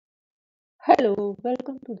Hello,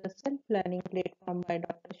 welcome to the self-learning platform by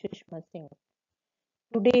Dr. Sushma Singh.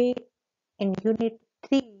 Today in Unit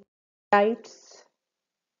 3, Rights,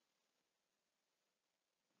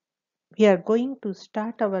 we are going to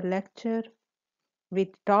start our lecture with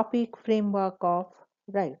topic framework of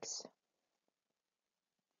rights.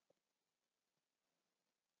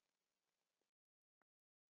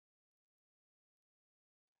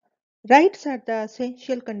 Rights are the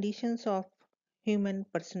essential conditions of human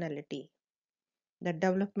personality. The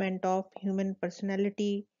development of human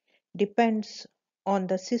personality depends on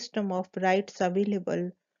the system of rights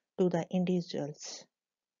available to the individuals.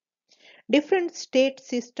 Different state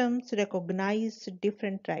systems recognize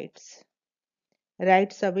different rights.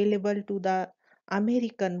 Rights available to the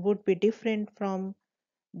American would be different from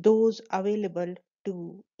those available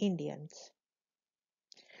to Indians.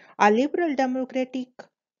 A liberal democratic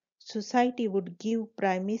society would give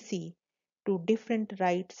primacy to different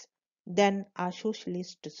rights than a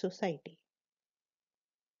socialist society.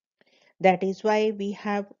 That is why we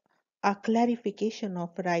have a clarification of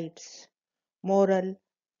rights, moral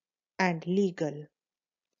and legal.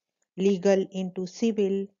 Legal into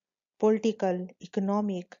civil, political,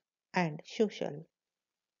 economic, and social.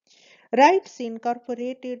 Rights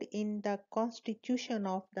incorporated in the constitution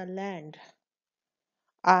of the land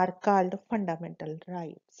are called fundamental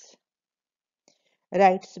rights.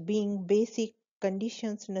 Rights being basic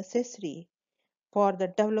conditions necessary for the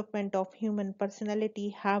development of human personality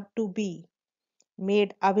have to be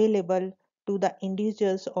made available to the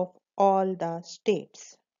individuals of all the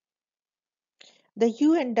states. The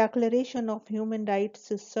UN Declaration of Human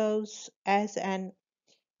Rights serves as an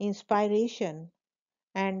inspiration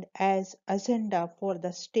and as agenda for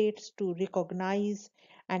the states to recognize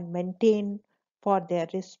and maintain for their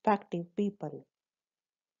respective people.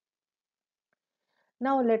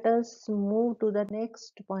 Now let us move to the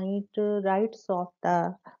next point, rights of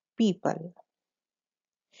the people.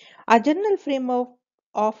 A general framework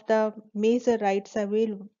of the major rights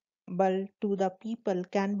available to the people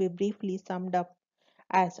can be briefly summed up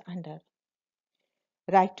as under.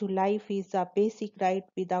 Right to life is a basic right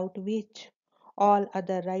without which all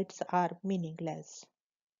other rights are meaningless.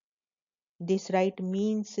 This right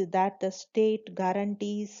means that the state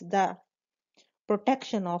guarantees the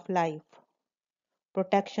protection of life,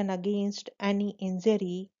 protection against any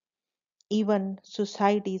injury, even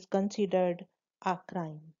suicide is considered a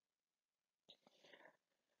crime.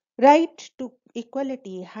 Right to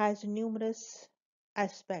equality has numerous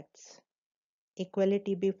aspects.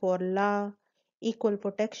 Equality before law, equal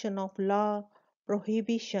protection of law,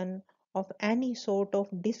 prohibition of any sort of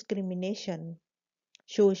discrimination,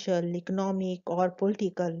 social, economic, or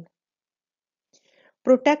political.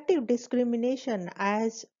 Protective discrimination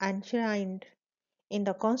as enshrined in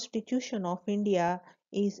the Constitution of India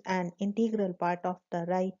is an integral part of the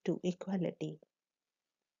right to equality.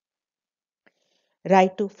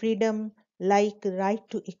 Right to freedom, like right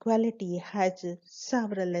to equality, has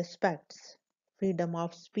several aspects. Freedom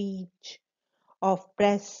of speech, of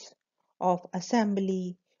press, of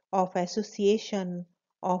assembly, of association,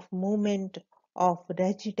 of movement, of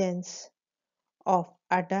residence, of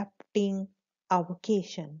adapting a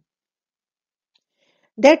vocation.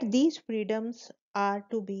 That these freedoms are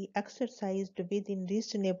to be exercised within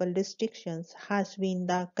reasonable restrictions has been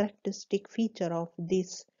the characteristic feature of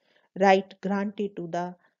this right granted to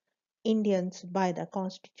the Indians by the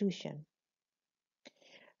Constitution.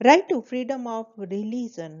 Right to freedom of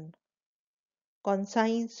religion,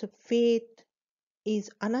 conscience, faith is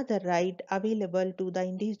another right available to the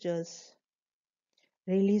individuals.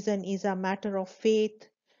 Religion is a matter of faith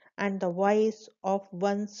and the voice of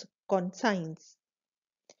one's conscience,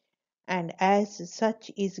 and as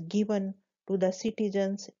such is given to the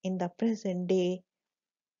citizens in the present day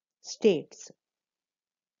states.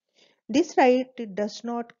 This right does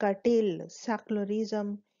not curtail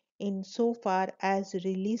secularism in so far as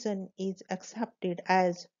religion is accepted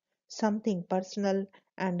as something personal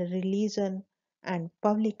and religion and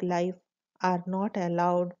public life are not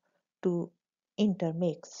allowed to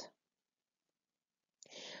intermix.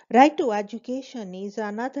 Right to education is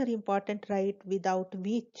another important right without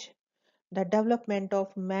which the development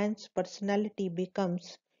of man's personality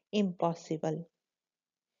becomes impossible.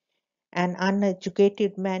 An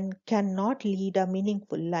uneducated man cannot lead a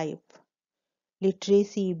meaningful life.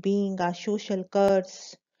 Literacy, being a social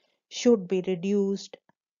curse, should be reduced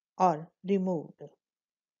or removed.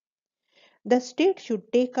 The state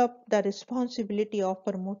should take up the responsibility of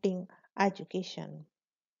promoting education.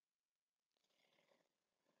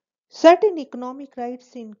 Certain economic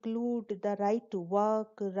rights include the right to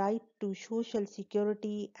work, right to social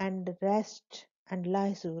security and rest and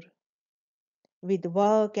leisure. with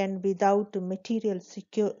work and without material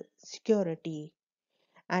security.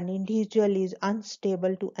 An individual is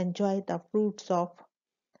unstable to enjoy the fruits of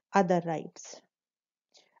other rights.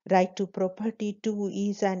 Right to property too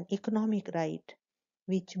is an economic right,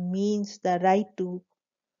 which means the right to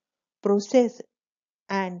possess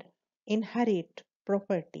and inherit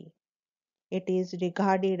property. It is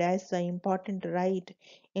regarded as an important right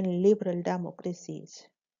in liberal democracies.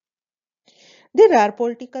 There are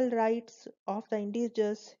political rights of the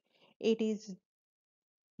individuals. It is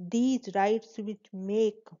these rights which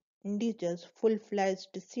make individuals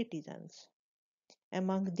full-fledged citizens.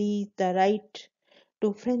 Among these, the right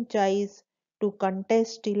to franchise, to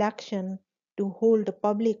contest election, to hold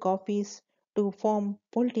public office, to form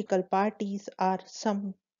political parties are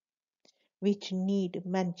some which need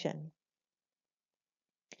mention.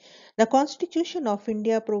 The Constitution of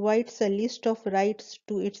India provides a list of rights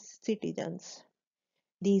to its citizens.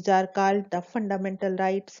 These are called the fundamental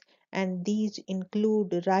rights, and these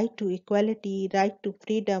include right to equality, right to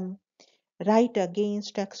freedom, right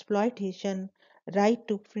against exploitation, right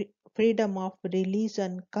to freedom of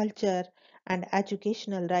religion, culture, and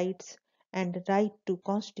educational rights, and right to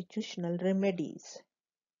constitutional remedies.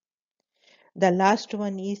 The last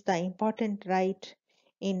one is the important right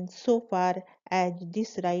in so far as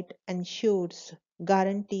this right ensures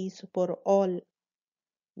guarantees for all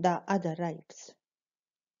the other rights.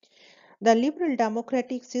 The liberal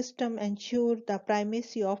democratic system ensures the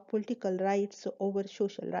primacy of political rights over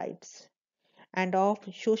social rights and of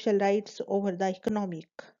social rights over the economic.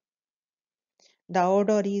 The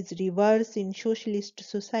order is reversed in socialist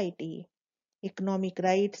society: economic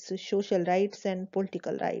rights, social rights, and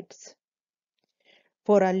political rights.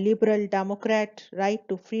 For a liberal democrat, right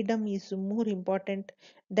to freedom is more important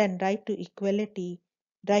than right to equality.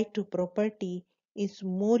 Right to property is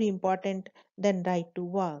more important than right to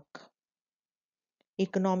work.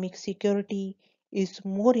 Economic security is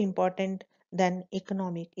more important than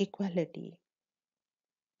economic equality.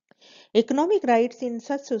 Economic rights in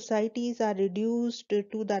such societies are reduced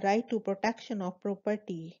to the right to protection of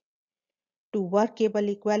property, to workable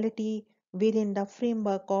equality within the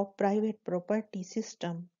framework of private property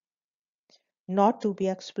system, not to be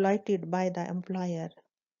exploited by the employer,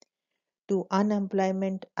 to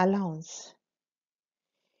unemployment allowance.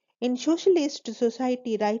 In socialist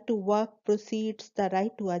society, right to work precedes the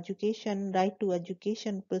right to education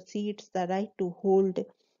precedes the right to hold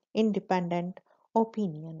independent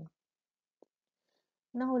opinion.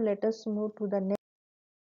 Now let us move to the next.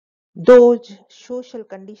 Those social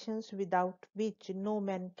conditions without which no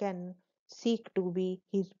man can seek to be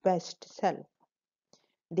his best self.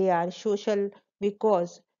 They are social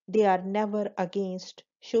because they are never against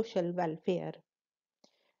social welfare.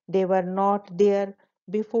 They were not there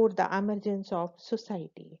before the emergence of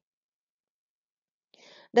society.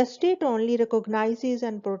 The state only recognizes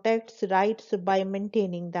and protects rights by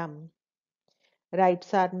maintaining them.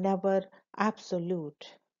 Rights are never absolute.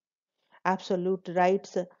 Absolute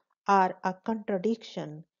rights are a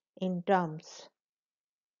contradiction in terms.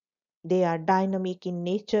 They are dynamic in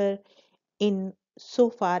nature in so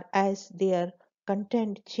far as their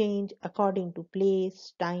content change according to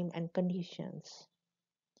place, time, and conditions.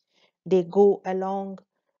 They go along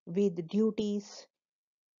with duties.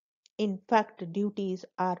 In fact, duties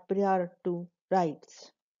are prior to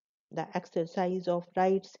rights. The exercise of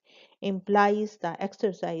rights implies the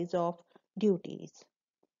exercise of duties.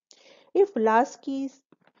 If Lasky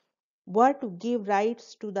were to give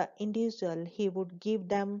rights to the individual, he would give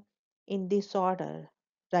them in this order: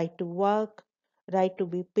 right to work, right to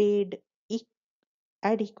be paid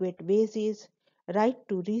adequate wages, right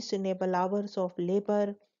to reasonable hours of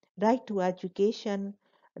labor, right to education,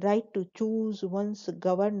 right to choose one's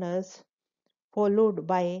governors, followed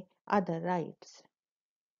by other rights.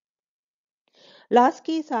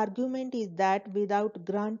 Lasky's argument is that without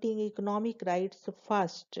granting economic rights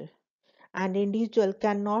first, an individual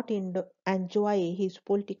cannot enjoy his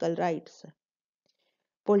political rights.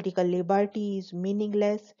 Political liberty is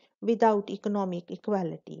meaningless without economic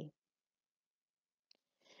equality.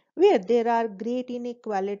 Where there are great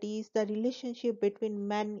inequalities, the relationship between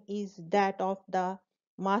men is that of the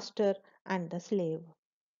master and the slave.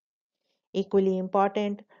 Equally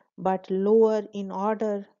important, but lower in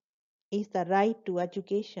order, is the right to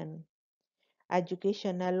education.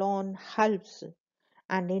 Education alone helps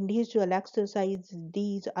an individual exercise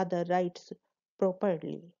these other rights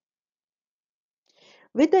properly.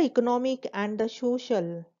 With the economic and the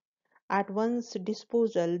social at one's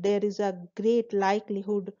disposal, there is a great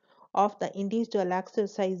likelihood of the individual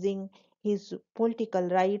exercising his political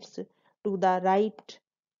rights to the right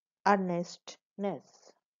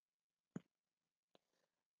earnestness.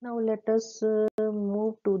 Now let us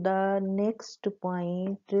move to the next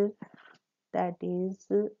point, that is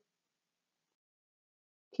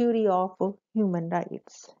theory of human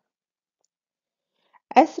rights.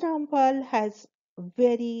 S. Rampal has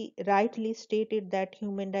very rightly stated that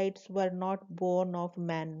human rights were not born of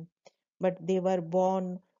man, but they were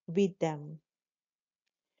born with them.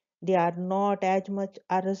 They are not as much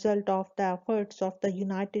a result of the efforts of the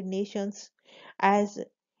United Nations as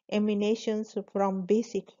emanations from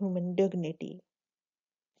basic human dignity.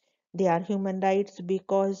 They are human rights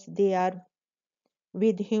because they are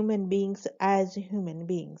with human beings as human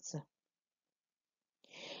beings.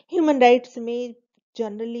 Human rights may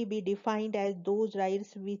generally be defined as those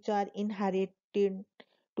rights which are inherited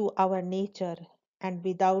to our nature and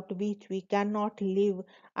without which we cannot live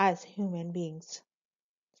as human beings.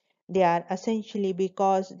 They are essentially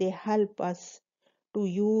because they help us to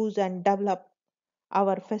use and develop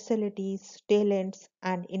our facilities, talents,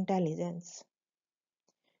 and intelligence.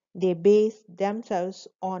 They base themselves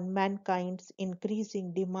on mankind's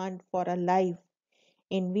increasing demand for a life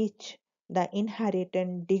in which the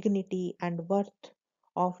inherent dignity and worth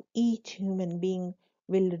of each human being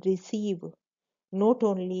will receive not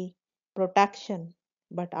only protection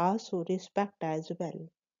but also respect as well.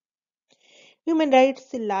 Human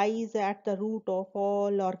rights lies at the root of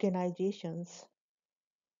all organizations.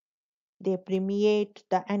 They permeate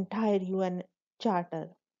the entire UN Charter.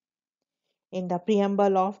 In the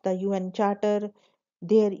preamble of the UN Charter,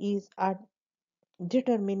 there is a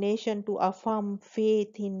determination to affirm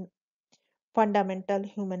faith in fundamental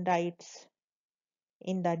human rights,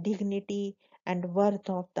 in the dignity and worth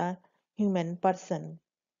of the human person,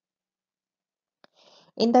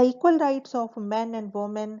 in the equal rights of men and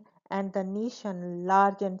women and the nation,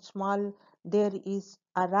 large and small. There is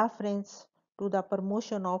a reference to the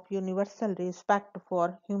promotion of universal respect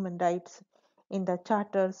for human rights in the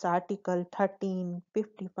Charter's Article 13,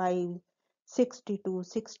 55, 62,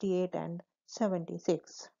 68, and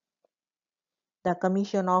 76. The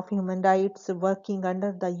Commission of Human Rights, working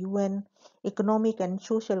under the UN Economic and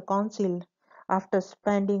Social Council, after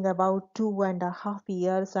spending about 2.5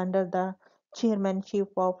 years under the chairmanship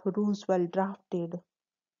of Roosevelt, drafted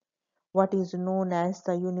what is known as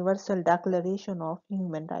the Universal Declaration of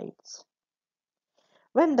Human Rights.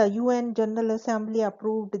 When the UN General Assembly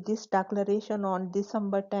approved this declaration on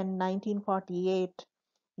December 10, 1948,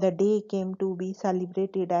 the day came to be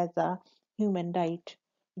celebrated as a Human Rights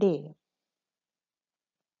Day.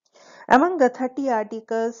 Among the 30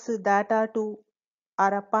 articles that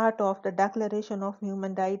are a part of the Declaration of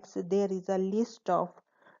Human Rights, there is a list of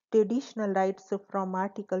traditional rights from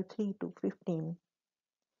Article 3 to 15.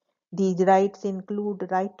 These rights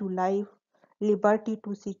include right to life, liberty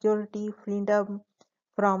to security, freedom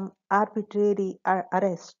from arbitrary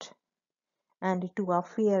arrest, and to a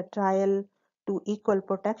fair trial, to equal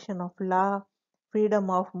protection of law, freedom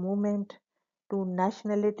of movement, to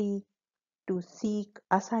nationality, to seek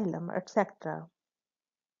asylum, etc.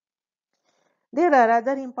 There are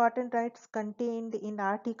other important rights contained in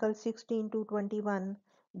Article 16 to 21.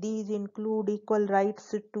 These include equal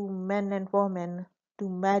rights to men and women, to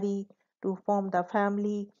marry, to form the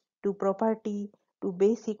family, to property, to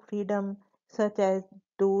basic freedom such as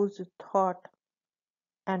those thought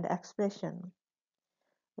and expression,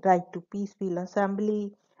 right to peaceful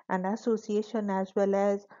assembly and association, as well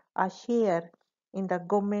as a share in the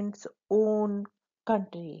government's own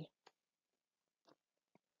country.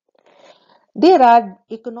 There are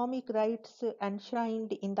economic rights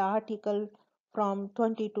enshrined in the article from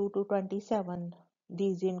 22 to 27.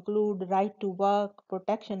 These include right to work,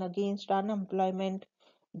 protection against unemployment,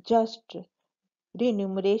 just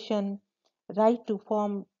remuneration, right to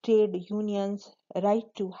form trade unions, right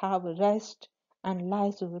to have rest and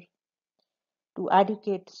leisure, to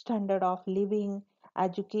adequate standard of living,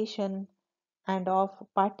 education, and of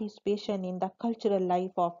participation in the cultural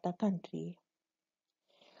life of the country.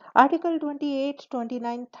 Article 28,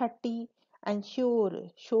 29, 30 ensure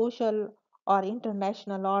social or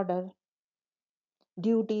international order,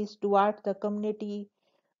 duties toward the community,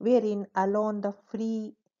 wherein alone the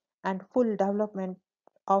free and full development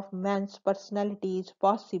of man's personality is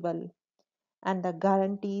possible, and the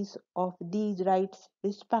guarantees of these rights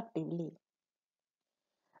respectively.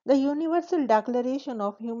 The Universal Declaration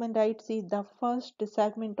of Human Rights is the first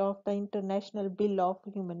segment of the International Bill of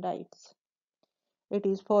Human Rights. It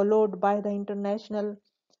is followed by the International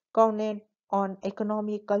Covenant on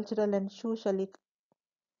Economic, Cultural, and Social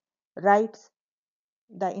Rights,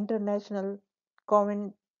 the International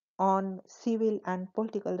Covenant on Civil and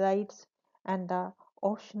Political Rights, and the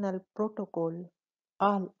Optional Protocol,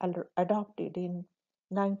 all adopted in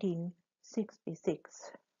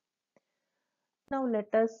 1966. Now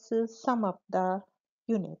let us sum up the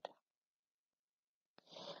unit.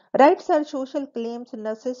 Rights are social claims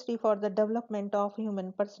necessary for the development of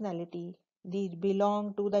human personality. These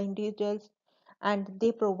belong to the individuals and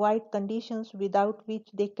they provide conditions without which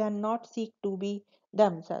they cannot seek to be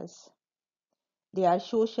themselves. They are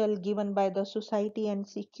social, given by the society and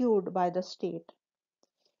secured by the state.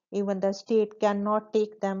 Even the state cannot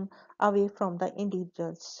take them away from the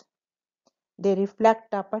individuals. They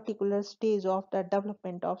reflect a particular stage of the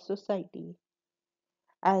development of society.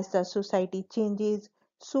 As the society changes,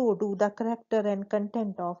 so do the character and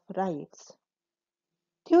content of rights.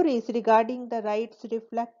 Theories regarding the rights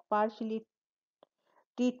reflect partially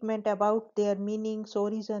treatment about their meanings,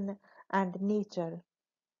 origin, and nature.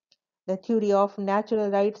 The theory of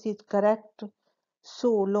natural rights is correct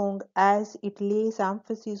so long as it lays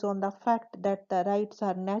emphasis on the fact that the rights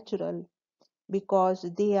are natural because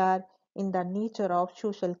they are in the nature of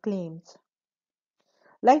social claims.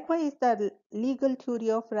 Likewise, the legal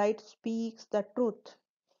theory of rights speaks the truth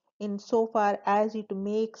insofar as it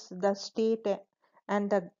makes the state and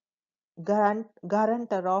the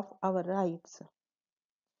guarantor of our rights.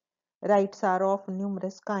 Rights are of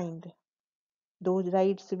numerous kinds. Those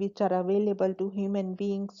rights which are available to human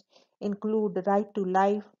beings include right to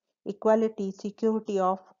life, equality, security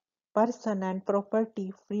of person and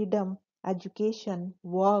property, freedom, education,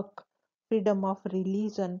 work, freedom of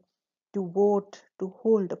religion, to vote, to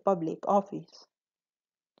hold public office.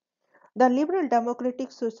 The liberal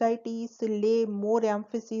democratic societies lay more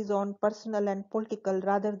emphasis on personal and political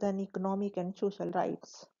rather than economic and social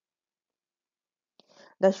rights.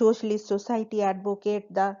 The socialist society advocates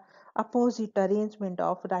the opposite arrangement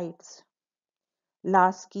of rights.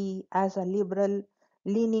 Lasky, as a liberal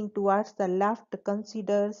leaning towards the left,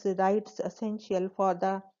 considers rights essential for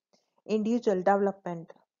the individual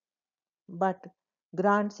development, but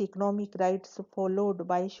grants economic rights followed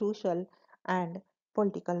by social and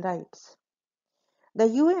political rights. The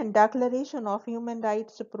UN Declaration of Human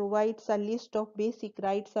Rights provides a list of basic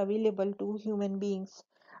rights available to human beings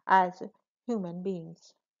as human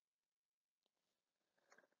beings.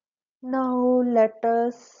 Now let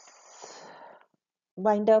us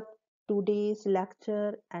wind up today's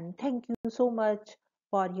lecture and thank you so much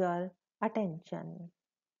for your attention.